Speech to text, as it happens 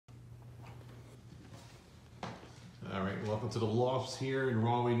All right, welcome to the Lofts here in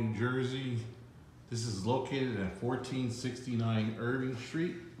Rahway, New Jersey. This is located at 1469 Irving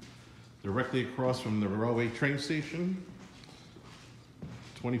Street, directly across from the Rahway train station.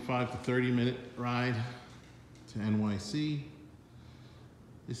 25 to 30-minute ride to NYC.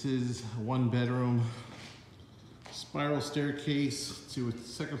 This is a one-bedroom spiral staircase to a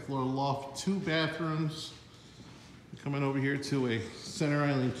second floor loft, 2 bathrooms. Coming over here to a center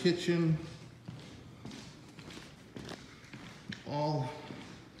island kitchen. All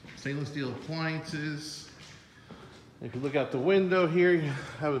stainless steel appliances. If you look out the window here, you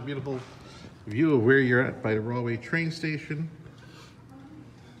have a beautiful view of where you're at by the Rahway train station.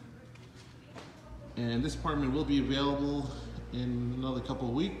 And this apartment will be available in another couple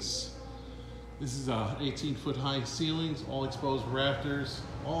of weeks. This is 18-foot high ceilings, all exposed rafters,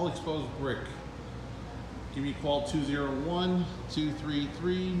 all exposed brick. Give me a call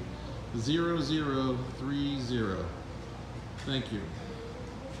 201-233-0030. Thank you.